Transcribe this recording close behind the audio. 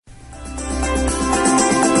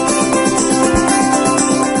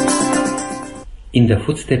in the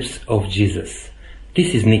footsteps of Jesus.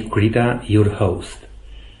 This is Nick Kurita, your host.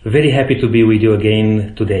 Very happy to be with you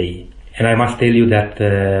again today. And I must tell you that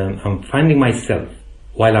I'm finding myself,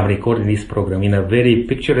 while I'm recording this program, in a very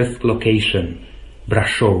picturesque location,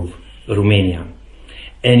 Brașov, Romania.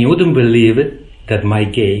 And you wouldn't believe it that my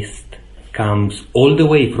guest comes all the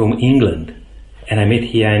way from England. And I met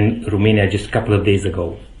here in Romania just a couple of days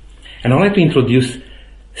ago. And I'd like to introduce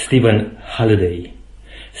Stephen Halliday.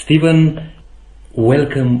 Stephen,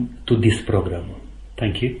 welcome to this program.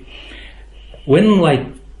 Thank you. When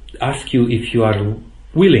I ask you if you are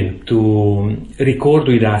willing to record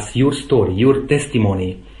with us your story, your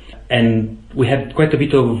testimony, and we had quite a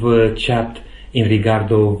bit of chat in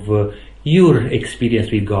regard of your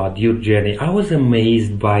experience with God, your journey, I was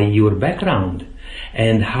amazed by your background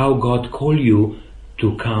and how God called you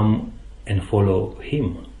to come and follow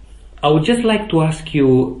Him. I would just like to ask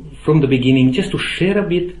you from the beginning just to share a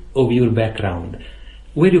bit of your background.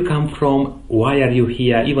 Where you come from, why are you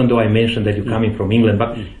here, even though I mentioned that you're coming from England,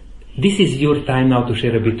 but this is your time now to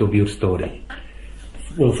share a bit of your story.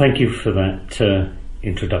 Well, thank you for that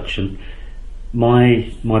introduction.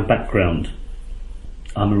 My background,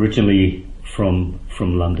 I'm originally from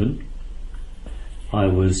London. I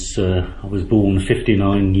was born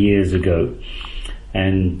 59 years ago,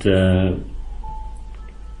 and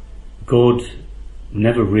God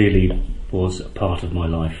never really was a part of my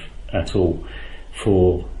life at all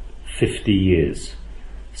for 50 years.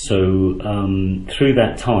 So through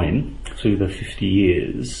that time, through the 50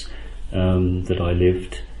 years that I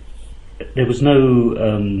lived, there was no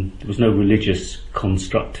religious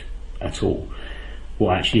construct at all.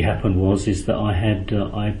 What actually happened is that I had,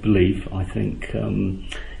 I think,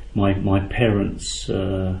 my parents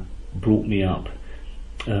brought me up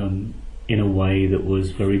in a way that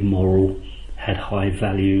was very moral, had high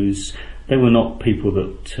values. They were not people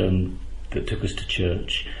that took us to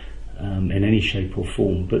church in any shape or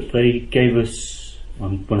form, but they gave us,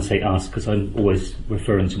 when I say us, because I'm always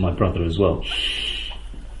referring to my brother as well,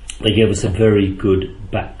 they gave us a very good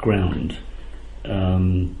background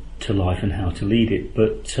to life and how to lead it.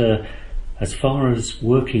 But as far as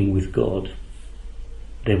working with God,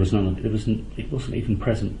 there was none of it. It wasn't even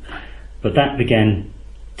present. But that began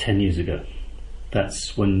 10 years ago.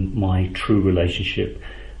 That's when my true relationship,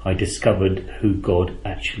 I discovered who God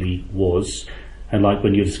actually was. And like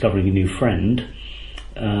when you're discovering a new friend,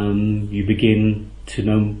 you begin to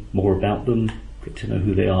know more about them, get to know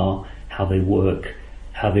who they are, how they work,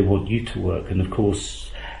 how they want you to work. And of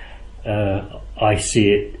course, I see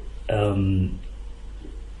it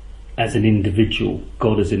as an individual,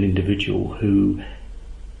 God as an individual who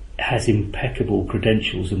has impeccable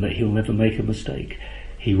credentials and that He'll never make a mistake.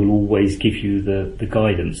 He will always give you the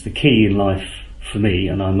guidance. The key in life for me,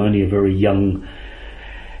 and I'm only a very young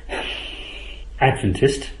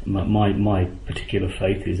Adventist, my particular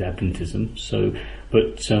faith is Adventism,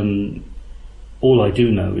 but all I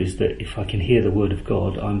do know is that if I can hear the word of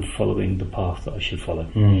God, I'm following the path that I should follow.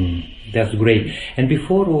 That's great. And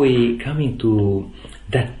before we come into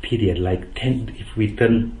that period, like if we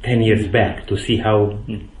turn 10 years back to see how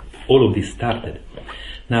all of this started.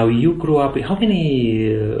 Now you grew up, how many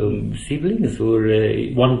siblings? Or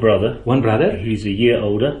One brother. One brother? He's a year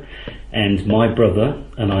older, and my brother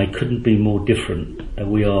and I couldn't be more different.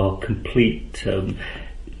 We are complete,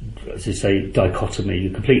 as I say, dichotomy, a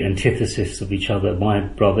complete antithesis of each other. My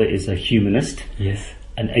brother is a humanist, yes,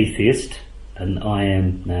 an atheist, and I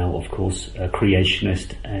am now, of course, a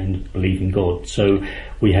creationist and believe in God. So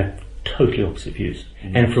we have totally opposite views.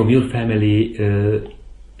 And from your family,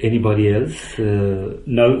 anybody else?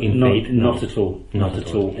 No, not at all. Not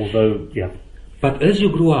at all. Although, yeah. But as you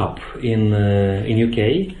grew up in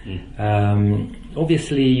UK,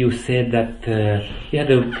 obviously you said that you had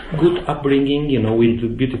a good upbringing, with a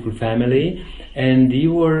beautiful family, and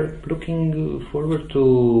you were looking forward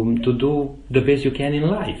to do the best you can in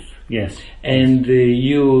life. Yes. And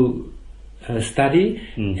you study,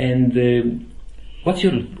 and what's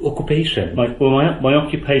your occupation? My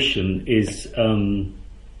occupation is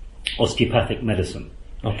osteopathic medicine.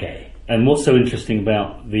 Okay. And what's so interesting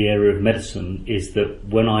about the area of medicine is that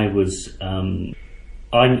when I was, I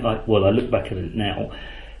look back at it now,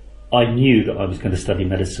 I knew that I was going to study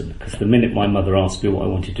medicine, because the minute my mother asked me what I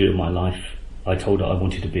wanted to do in my life, I told her I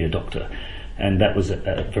wanted to be a doctor. And that was at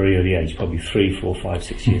a very early age, probably 3, 4, 5,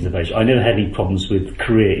 6 years of age. I never had any problems with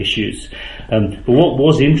career issues. But what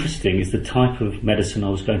was interesting is the type of medicine I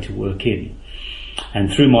was going to work in.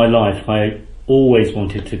 And through my life, I always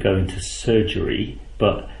wanted to go into surgery,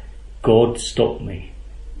 but God stopped me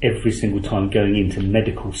every single time going into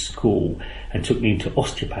medical school and took me into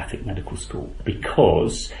osteopathic medical school,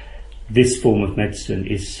 because this form of medicine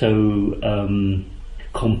is so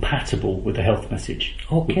compatible with the health message.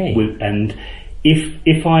 Okay. And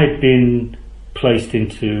if I had been placed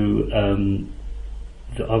into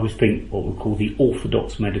I would think what we call the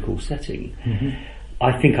orthodox medical setting,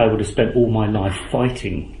 I think I would have spent all my life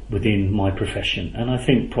fighting within my profession, and I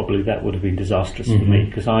think probably that would have been disastrous for me,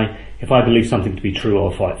 because if I believe something to be true,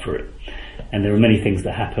 I'll fight for it. And there are many things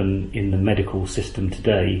that happen in the medical system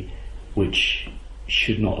today which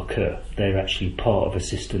should not occur. They're actually part of a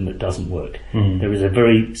system that doesn't work. There is a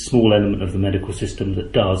very small element of the medical system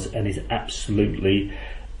that does, and is absolutely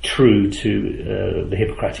true to the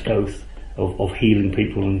Hippocratic Oath of healing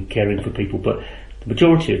people and caring for people, but the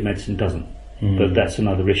majority of medicine doesn't. But that's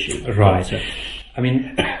another issue. Right. I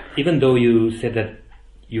mean, even though you said that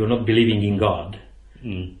you're not believing in God,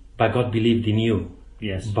 but God believed in you.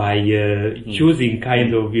 Yes. By choosing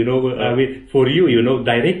kind of, I mean, for you,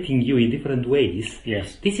 directing you in different ways.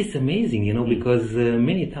 Yes. This is amazing, because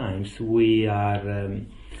many times we are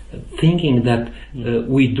thinking that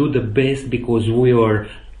we do the best because we are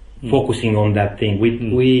focusing on that thing.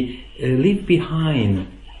 We leave behind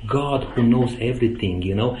God who knows everything,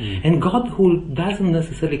 and God who doesn't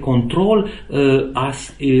necessarily control us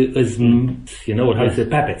as, how is it,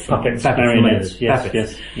 puppets, marionettes,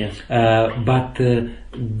 puppets. Yes. But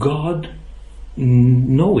God,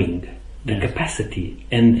 knowing the capacity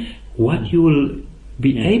and what you will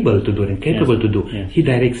be able to do and capable to do, He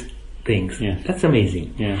directs things. Yes. That's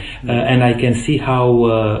amazing. Yeah. And I can see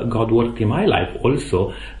how God worked in my life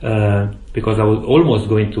also, because I was almost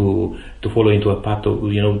going to follow into a path of,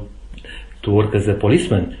 to work as a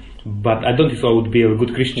policeman. But I don't think so I would be a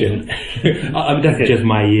good Christian. I mean, that's just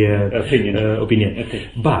my opinion. Okay.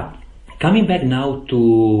 But coming back now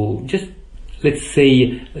to just, let's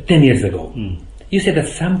say, 10 years ago, you said that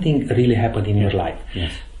something really happened in your life.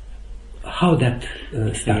 Yes. How that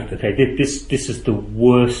started? Okay, this is the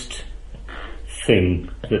worst thing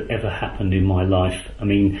that ever happened in my life. I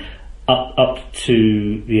mean, up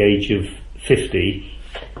to the age of 50,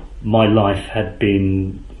 my life had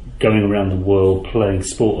been going around the world, playing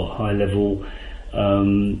sport at high level,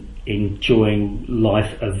 enjoying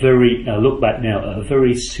life. I look back now at a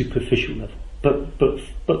very superficial level,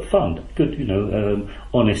 but fun, good,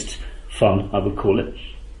 honest fun, I would call it.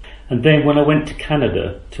 And then when I went to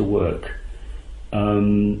Canada to work,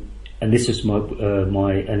 and this is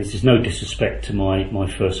and this is no disrespect to my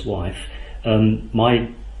first wife, my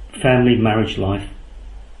family marriage life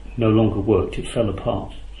no longer worked. It fell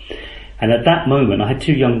apart. And at that moment, I had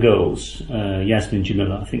two young girls, Yasmin and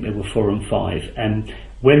Jamila. I think they were 4 and 5. And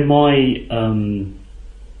when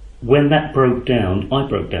when that broke down, I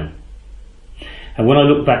broke down. And when I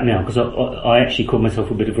look back now, because I actually call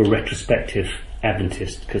myself a bit of a retrospective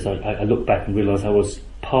Adventist, because I look back and realise I was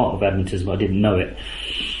part of Adventism, I didn't know it.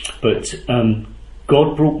 But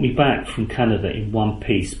God brought me back from Canada in one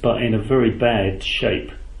piece, but in a very bad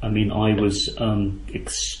shape. I mean, I was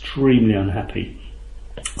extremely unhappy.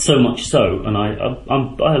 So much so, and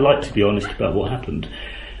I like to be honest about what happened.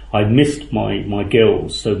 I missed my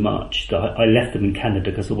girls so much that I left them in Canada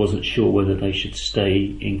because I wasn't sure whether they should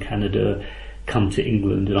stay in Canada, come to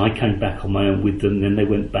England, and I came back on my own with them. Then they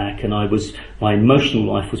went back, and my emotional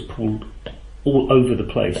life was pulled all over the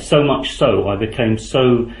place. So much so, I became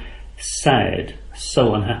so sad,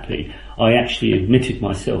 so unhappy. I actually admitted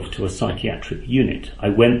myself to a psychiatric unit. I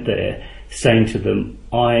went there saying to them,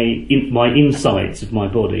 my insides of my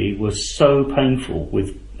body were so painful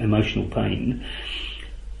with emotional pain,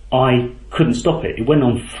 I couldn't stop it. It went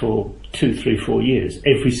on for 2, 3, 4 years.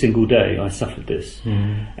 Every single day I suffered this.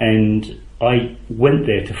 And I went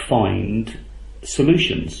there to find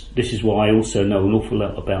solutions. This is why I also know an awful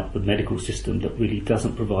lot about the medical system that really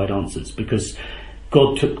doesn't provide answers, because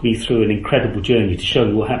God took me through an incredible journey to show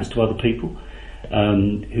me what happens to other people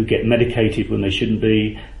who get medicated when they shouldn't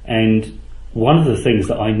be. And one of the things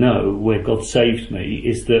that I know where God saved me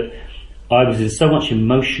is that I was in so much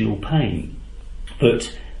emotional pain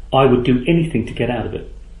that I would do anything to get out of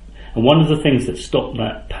it. And one of the things that stopped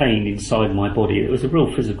that pain inside my body, it was a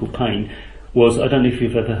real physical pain, was, I don't know if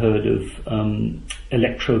you've ever heard of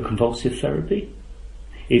electroconvulsive therapy.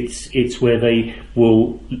 It's where they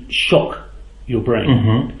will shock your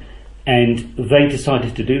brain. And they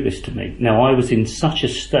decided to do this to me. Now, I was in such a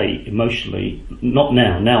state emotionally, not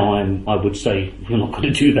now. Now I would say, you're not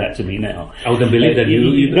going to do that to me now. I wouldn't believe that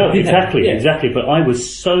you no, exactly. But I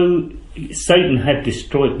was Satan had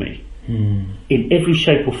destroyed me in every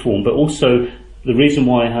shape or form. But also, the reason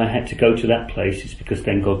why I had to go to that place is because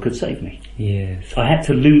then God could save me. Yes. I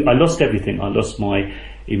lost everything. I lost my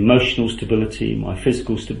emotional stability, my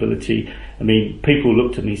physical stability. I mean, people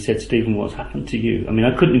looked at me and said, Stephen, what's happened to you? I mean,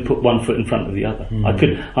 I couldn't put one foot in front of the other.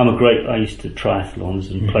 I used to triathlons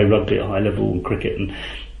and play rugby at high level and cricket, and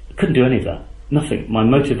I couldn't do any of that. Nothing. My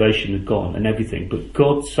motivation had gone and everything, but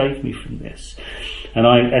God saved me from this.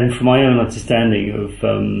 And from my own understanding of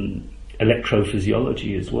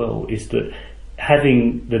electrophysiology as well, is that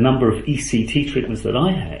having the number of ECT treatments that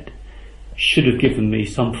I had should have given me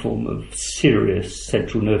some form of serious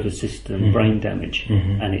central nervous system brain damage,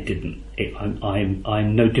 and it didn't.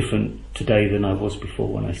 I'm no different today than I was before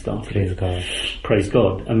when I started. Praise God. Praise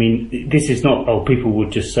God. I mean, this is not, people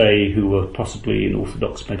would just say, who are possibly in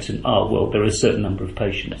orthodox medicine, well, there are a certain number of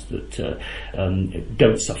patients that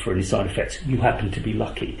don't suffer any side effects. You happen to be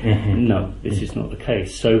lucky. No, this is not the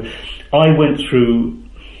case. So I went through,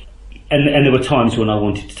 and there were times when I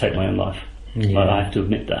wanted to take my own life. I have to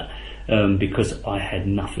admit that. Because I had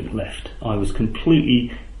nothing left. I was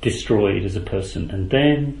completely destroyed as a person. And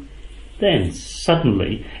then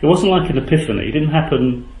suddenly, it wasn't like an epiphany. It didn't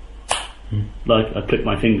happen like I clicked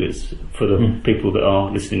my fingers for the people that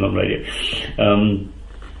are listening on radio.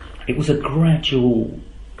 It was a gradual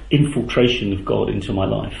infiltration of God into my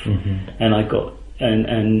life. And I got,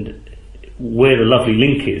 and where the lovely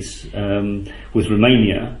link is with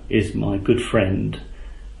Romania is my good friend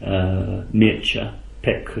Mircea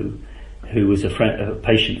Petcu, who was a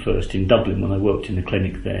patient first in Dublin when I worked in the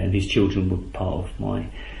clinic there, and his children were part of my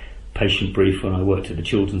patient brief when I worked at the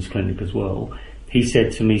children's clinic as well. He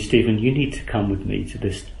said to me, Stephen, you need to come with me to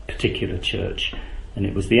this particular church, and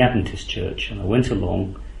it was the Adventist church, and I went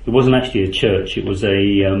along. It wasn't actually a church, it was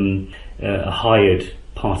a hired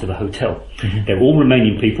part of a hotel. They were all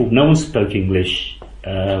Romanian people, no one spoke English,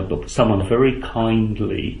 but someone very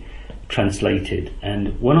kindly translated.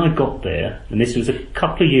 And when I got there, and this was a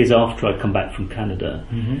couple of years after I'd come back from Canada,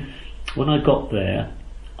 when I got there,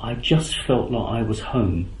 I just felt like I was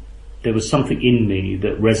home. There was something in me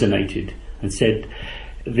that resonated and said,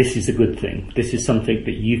 this is a good thing. This is something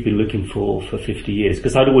that you've been looking for 50 years.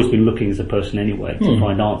 Because I'd always been looking as a person anyway to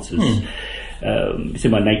find answers. It's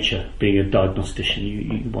in my nature, being a diagnostician,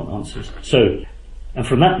 you want answers. So, and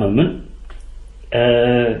from that moment,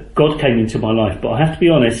 God came into my life. But I have to be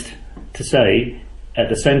honest to say, at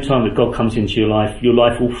the same time that God comes into your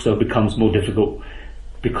life also becomes more difficult,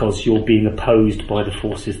 because you're being opposed by the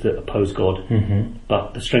forces that oppose God.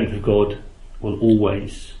 But the strength of God will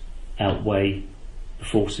always outweigh the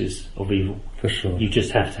forces of evil. For sure. You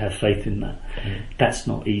just have to have faith in that. That's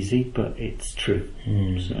not easy, but it's true.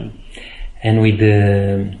 So. And with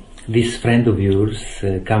this friend of yours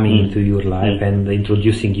coming into your life and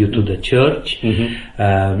introducing you to the church,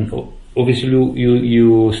 obviously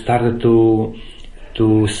you started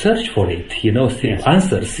to search for it,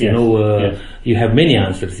 answers, you have many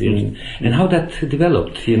answers, and how that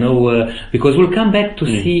developed, because we'll come back to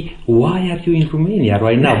see why are you in Romania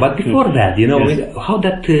right now, but before that, how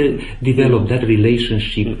that developed, that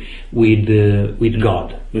relationship with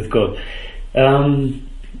God. With God.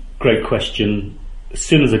 Great question. As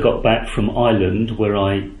soon as I got back from Ireland, where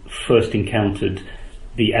I first encountered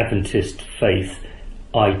the Adventist faith,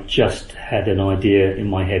 I just had an idea in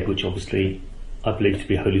my head, which obviously I believe to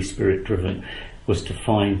be Holy Spirit driven, was to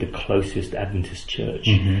find the closest Adventist church.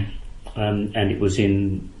 And it was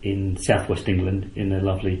in southwest England, in the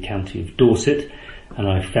lovely county of Dorset, and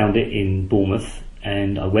I found it in Bournemouth,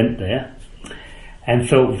 and I went there and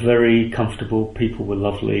felt very comfortable. People were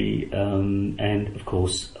lovely, and of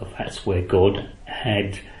course that's where God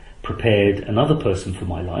had prepared another person for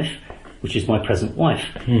my life, which is my present wife,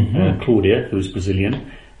 Claudia, who's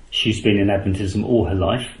Brazilian. She's been in Adventism all her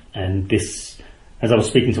life, and this, as I was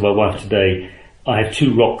speaking to my wife today, I have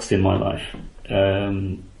two rocks in my life.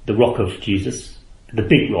 The rock of Jesus, the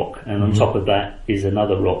big rock, and on top of that is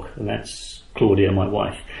another rock, and that's Claudia, my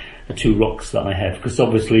wife. The two rocks that I have, because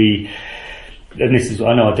obviously, and this is,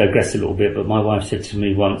 I know I digress a little bit, but my wife said to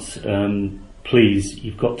me once, please,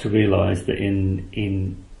 you've got to realise that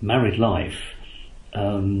in married life,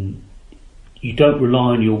 you don't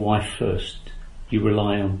rely on your wife first, you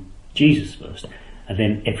rely on Jesus first, and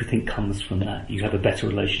then everything comes from that. You have a better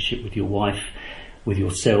relationship with your wife, with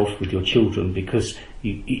yourself, with your children, because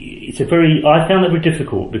I found that very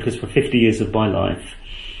difficult, because for 50 years of my life,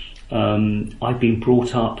 I've been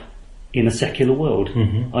brought up in a secular world.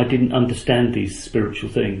 I didn't understand these spiritual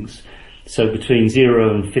things. So between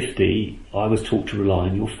 0 and 50, I was taught to rely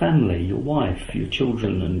on your family, your wife, your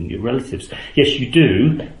children and your relatives. Yes, you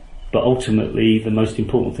do, but ultimately the most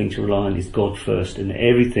important thing to rely on is God first, and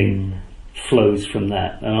everything flows from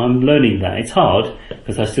that. And I'm learning that. It's hard,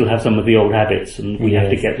 because I still have some of the old habits, and we have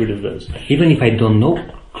to get rid of those. Even if I don't know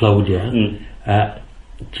Claudia,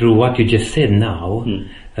 through what you just said now,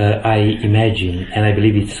 I imagine, and I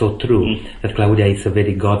believe it's so true, that Claudia is a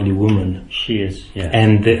very godly woman. She is, yeah.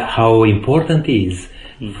 And how important it is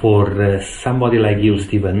for somebody like you,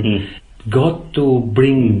 Stephen, God to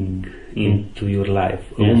bring into your life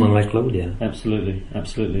a woman like Claudia. Absolutely.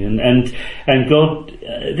 And God,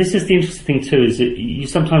 this is the interesting thing too, is that you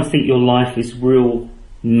sometimes think your life is real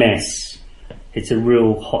mess. It's a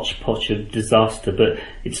real hodgepodge of disaster, but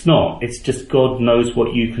it's not. It's just God knows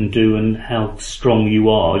what you can do and how strong you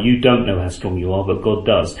are. You don't know how strong you are, but God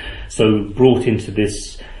does. So brought into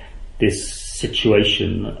this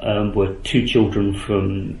situation were 2 children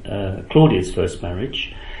from Claudia's first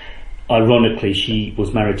marriage. Ironically, she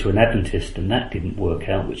was married to an Adventist, and that didn't work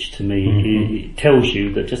out, which to me it tells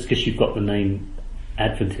you that just because you've got the name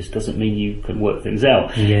Adventist doesn't mean you can work things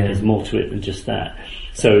out. Yeah. There's more to it than just that.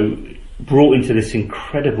 So brought into this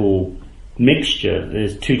incredible mixture.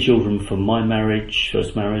 There's 2 children from my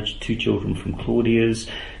first marriage, 2 children from Claudia's.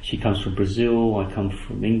 She comes from Brazil, I come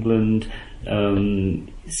from England.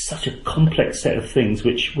 It's such a complex set of things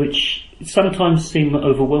which sometimes seem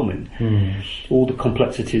overwhelming. All the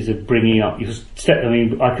complexities of bringing up your I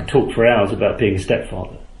mean, I could talk for hours about being a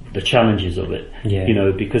stepfather, the challenges of it,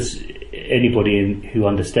 because anybody who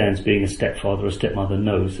understands being a stepfather or stepmother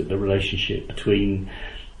knows that the relationship between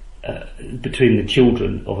the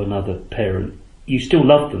children of another parent, you still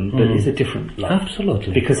love them, but it's a different love.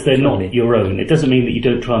 Absolutely. Because they're not your own. It doesn't mean that you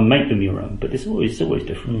don't try and make them your own, but it's always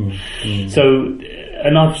different. So,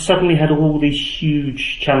 and I've suddenly had all these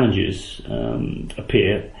huge challenges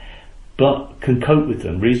appear, but can cope with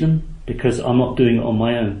them. Reason? Because I'm not doing it on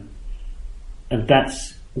my own. And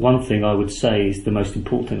that's one thing I would say is the most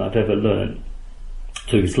important thing I've ever learned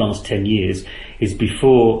through this last 10 years, is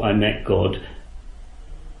before I met God,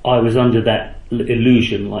 I was under that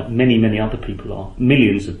illusion, like many other people are,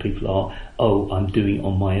 millions of people are, I'm doing it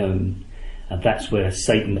on my own. And that's where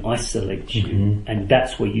Satan isolates you, and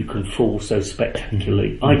that's where you can fall so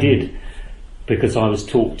spectacularly. I did, because I was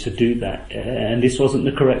taught to do that, and this wasn't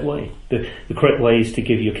the correct way. The correct way is to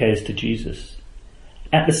give your cares to Jesus,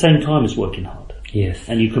 at the same time as working hard. Yes.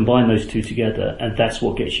 And you combine those two together, and that's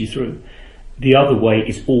what gets you through. The other way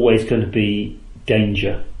is always going to be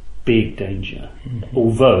danger. Big danger.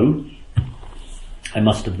 Although, I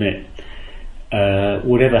must admit,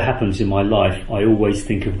 whatever happens in my life, I always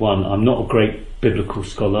think of one. I'm not a great biblical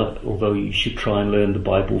scholar, although you should try and learn the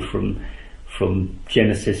Bible from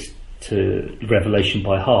Genesis to Revelation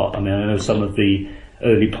by heart. I mean, I know some of the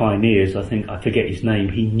early pioneers, I forget his name,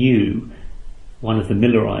 he knew, one of the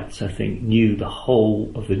Millerites, I think, knew the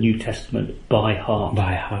whole of the New Testament by heart.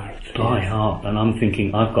 By heart. By heart. And I'm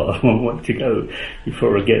thinking, I've got a long way to go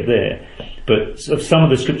before I get there. But of some of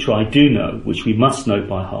the scripture I do know, which we must know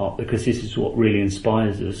by heart, because this is what really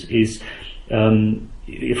inspires us, is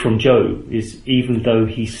from Job, is even though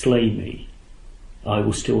he slay me, I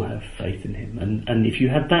will still have faith in him. And if you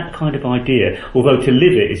have that kind of idea, although to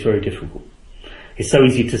live it is very difficult. It's so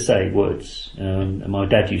easy to say words. And my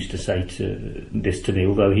dad used to say this to me,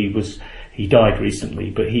 although he died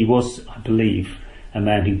recently, but he was, I believe, a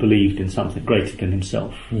man who believed in something greater than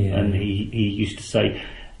himself. Yeah. And he used to say,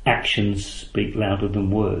 actions speak louder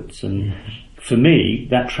than words. And for me,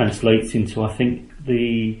 that translates into, I think,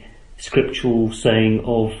 the scriptural saying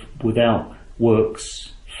of, without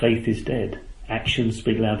works, faith is dead. Actions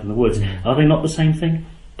speak louder than words. Are they not the same thing?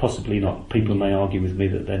 Possibly not. People may argue with me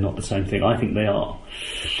that they're not the same thing. I think they are.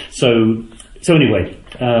 So anyway,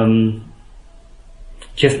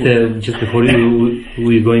 just before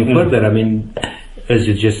we're going further, I mean, as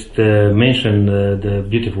you just mentioned, the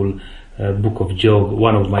beautiful book of Job,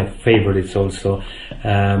 one of my favorites also,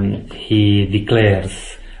 he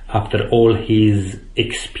declares, after all his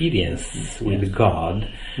experience with God,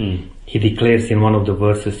 he declares in one of the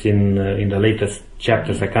verses in the latest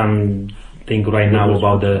chapters, I can't think right now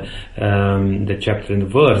about the chapter and the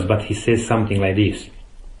verse, but he says something like this: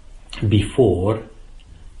 before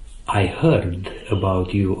I heard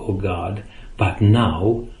about you, O God, but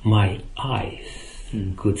now my eyes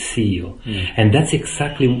could see you. And that's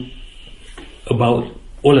exactly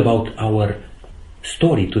all about our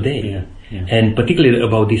story today, and particularly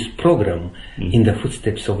about this program, In the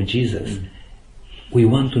Footsteps of Jesus. We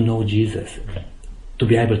want to know Jesus, to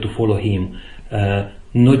be able to follow him,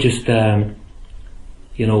 not just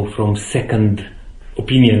from second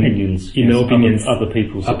opinions, other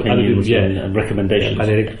people's opinions and recommendations,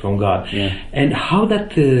 directly from God. And how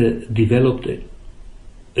that developed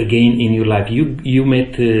again in your life? You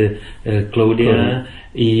met Claudia,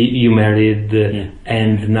 you married,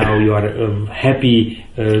 and now you are a happy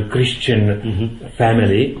Christian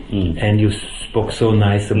family, and you spoke so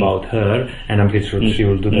nice about her, and I'm pretty sure she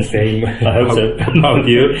will do the same about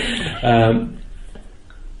you.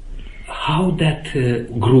 How that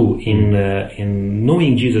grew in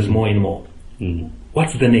knowing Jesus more and more?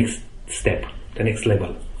 What's the next step, the next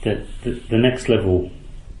level? The next level,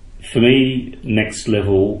 for me, next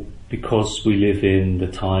level, because we live in the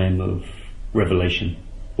time of Revelation,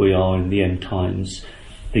 we are in the end times.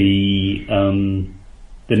 The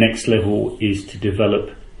next level is to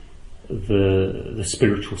develop the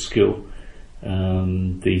spiritual skill,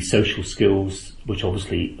 the social skills, which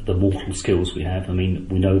obviously the mortal skills we have. I mean,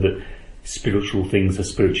 we know that spiritual things are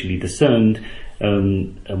spiritually discerned,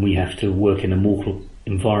 and we have to work in a mortal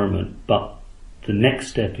environment. But the next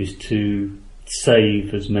step is to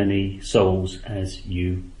save as many souls as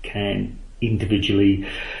you can, individually,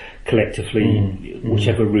 collectively,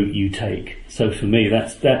 whichever route you take. So for me,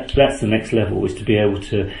 that's the next level, is to be able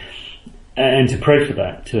to, and to pray for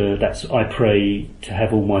that. I pray to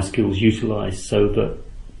have all my skills utilised so that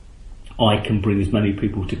I can bring as many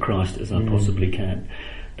people to Christ as I possibly can,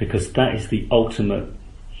 because that is the ultimate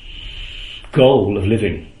goal of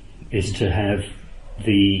living, is to have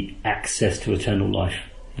the access to eternal life.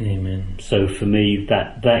 Amen. So for me,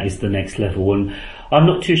 that is the next level, and I'm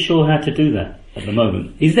not too sure how to do that at the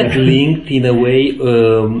moment. Is that linked in a way,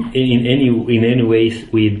 in any ways,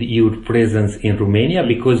 with your presence in Romania?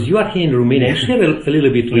 Because you are here in Romania. Share a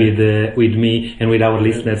little bit with me and with our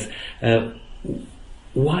listeners.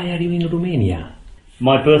 Why are you in Romania?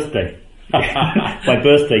 My birthday. My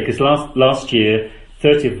birthday, because last year,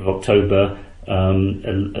 30th of October,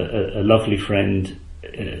 a lovely friend,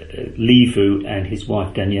 Livu, and his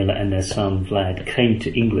wife Daniela and their son Vlad came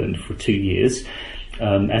to England for 2 years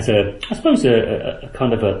as a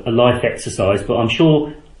kind of a life exercise, but I'm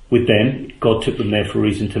sure with them God took them there for a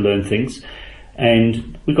reason, to learn things,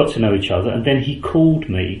 and we got to know each other. And then he called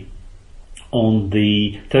me on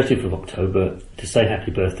the 30th of October to say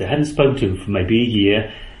happy birthday. I hadn't spoken to him for maybe a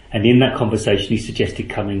year, and in that conversation he suggested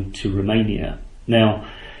coming to Romania. Now,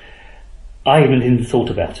 I hadn't thought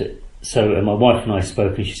about it. So my wife and I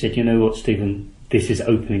spoke, and she said, you know what, Stephen, this is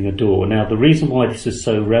opening a door. Now, the reason why this is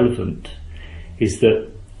so relevant is that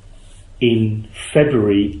in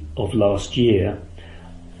February of last year,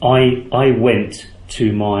 I went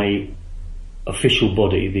to my official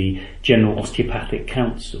body, the General Osteopathic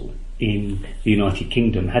Council in the United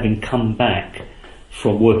Kingdom, having come back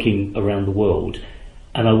from working around the world,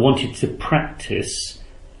 and I wanted to practice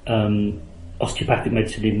osteopathic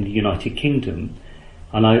medicine in the United Kingdom.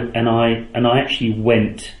 And I actually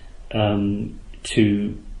went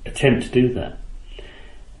to attempt to do that,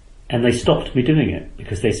 and they stopped me doing it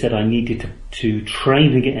because they said I needed to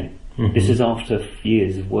train again. This is after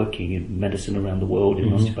years of working in medicine around the world,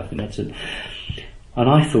 in osteopathic medicine, and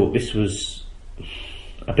I thought this was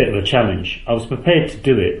a bit of a challenge. I was prepared to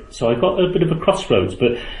do it, so I got a bit of a crossroads.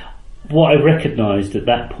 But what I recognised at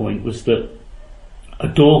that point was that a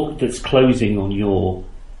door that's closing on your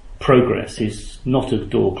progress is not a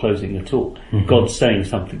door closing at all. God's saying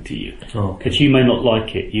something to you, but you may not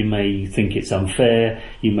like it. You may think it's unfair.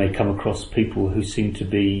 You may come across people who seem to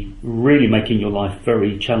be really making your life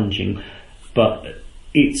very challenging, but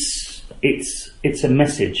it's a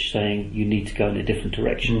message saying you need to go in a different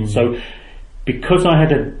direction. So because I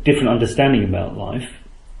had a different understanding about life,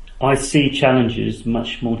 I see challenges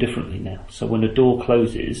much more differently now. So when a door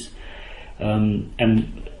closes,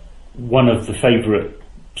 and one of the favourite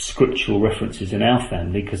scriptural references in our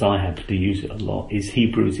family, because I have to use it a lot, is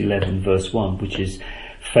Hebrews 11 verse 1, which is,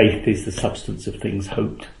 faith is the substance of things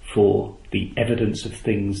hoped for, the evidence of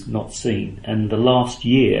things not seen. And the last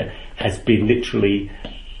year has been literally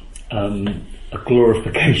a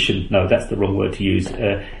glorification, no, that's the wrong word to use,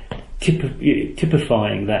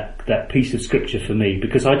 typifying that piece of scripture for me,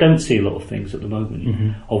 because I don't see a lot of things at the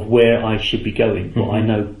moment of where I should be going, but I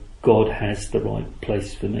know God has the right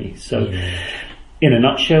place for me. So in a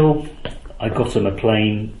nutshell, I got on a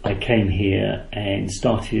plane, I came here and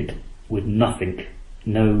started with nothing.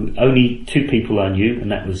 Only 2 people I knew,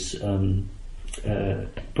 and that was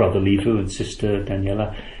Brother Livu and Sister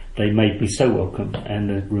Daniela. They made me so welcome, and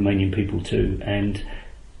the Romanian people too. And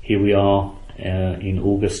here we are in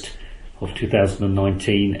August of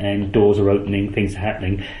 2019, and doors are opening, things are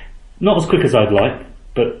happening. Not as quick as I'd like,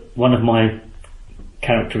 but one of my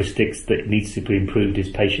characteristics that needs to be improved is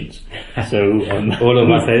patience. So all of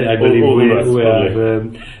us, I believe, we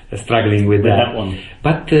are struggling with that one.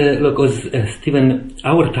 But look, Stephen,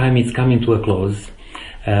 our time is coming to a close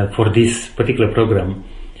for this particular program.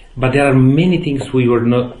 but there are many things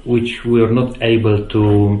which we were not able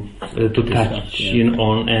to touch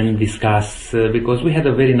on and discuss because we had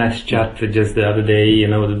a very nice chat just the other day,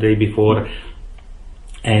 the day before,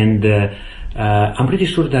 and I'm pretty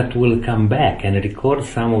sure that we'll come back and record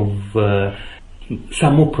some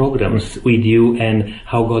more programs with you and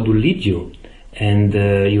how God will lead you and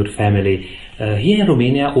your family here in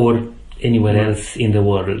Romania or anywhere else in the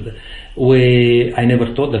world. I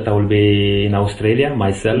never thought that I will be in Australia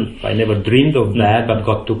myself. I never dreamed of that, but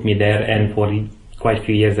God took me there, and for quite a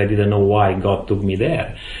few years I didn't know why God took me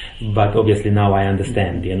there. But obviously now I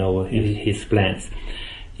understand, His plans.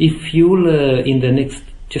 If you'll, in the next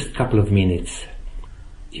just couple of minutes,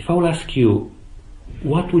 if I will ask you,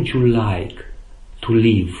 what would you like to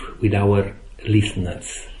leave with our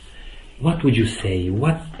listeners? What would you say?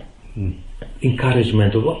 What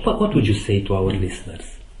encouragement, or what would you say to our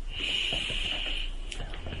listeners?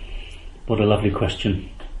 What a lovely question.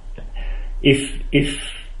 If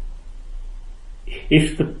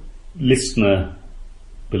the listener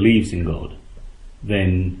believes in God,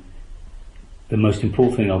 then the most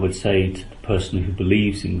important thing I would say to the person who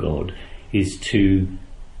believes in God is to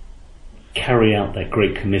carry out that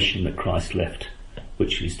great commission that Christ left,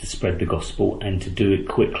 which is to spread the gospel and to do it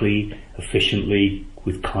quickly, efficiently,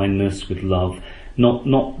 with kindness, with love,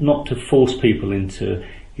 not to force people into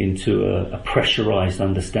a pressurized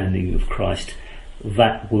understanding of Christ.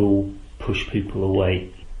 That will push people away.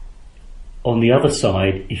 On the other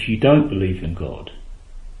side, if you don't believe in God,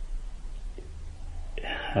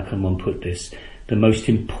 how can one put this? The most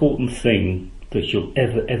important thing that you'll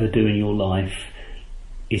ever do in your life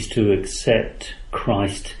is to accept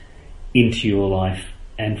Christ into your life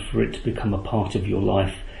and for it to become a part of your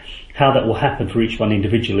life. How that will happen for each one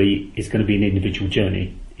individually is going to be an individual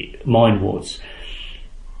journey. Mine was.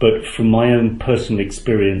 But from my own personal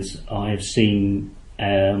experience, I have seen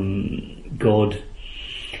God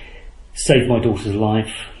save my daughter's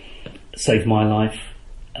life, save my life,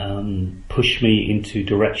 push me into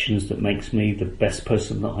directions that makes me the best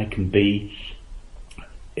person that I can be,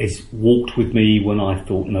 has walked with me when I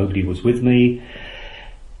thought nobody was with me.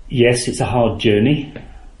 Yes, it's a hard journey,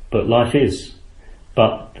 but life is.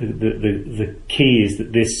 But the key is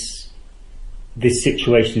that this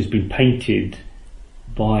situation has been painted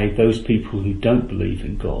by those people who don't believe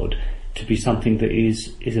in God to be something that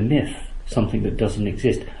is a myth, something that doesn't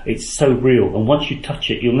exist. It's so real, and once you touch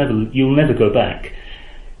it, you'll never go back.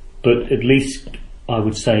 But at least I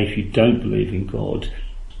would say, if you don't believe in God,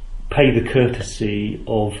 pay the courtesy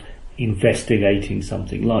of investigating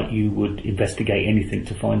something like you would investigate anything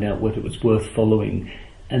to find out whether it was worth following,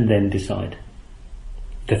 and then decide.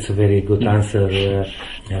 That's a very good answer,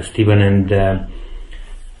 Stephen, and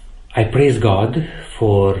I praise God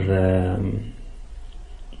for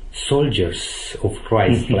soldiers of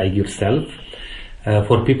Christ like yourself,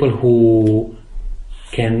 for people who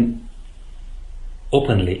can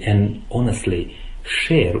openly and honestly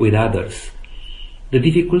share with others the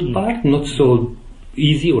difficult part, not so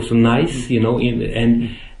easy or so nice,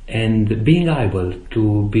 and being able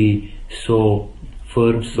to be so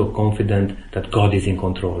firm, so confident that God is in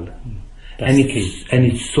control. And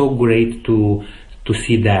it's so great to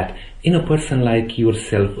see that in a person like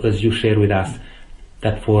yourself, as you share with us,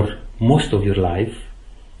 that for most of your life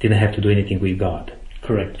didn't have to do anything with God.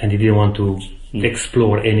 Correct. And you didn't want to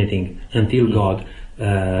explore anything until God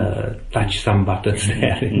touched some buttons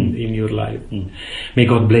there in your life. May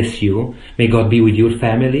God bless you. May God be with your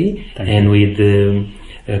family and with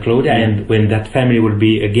Claudia, and when that family will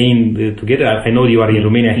be again together. I know you are in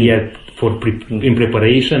Romania here in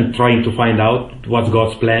preparation, trying to find out what's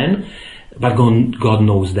God's plan, but God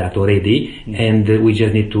knows that already, and we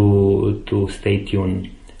just need to stay tuned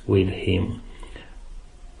with Him.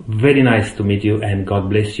 Very nice to meet you, and God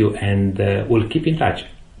bless you, and we'll keep in touch.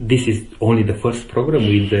 This is only the first program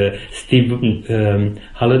with Steve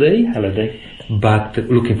Halliday, but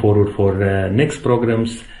looking forward for next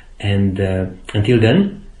programs. And until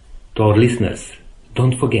then, to our listeners,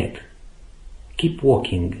 don't forget, keep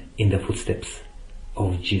walking in the footsteps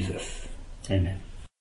of Jesus. Amen.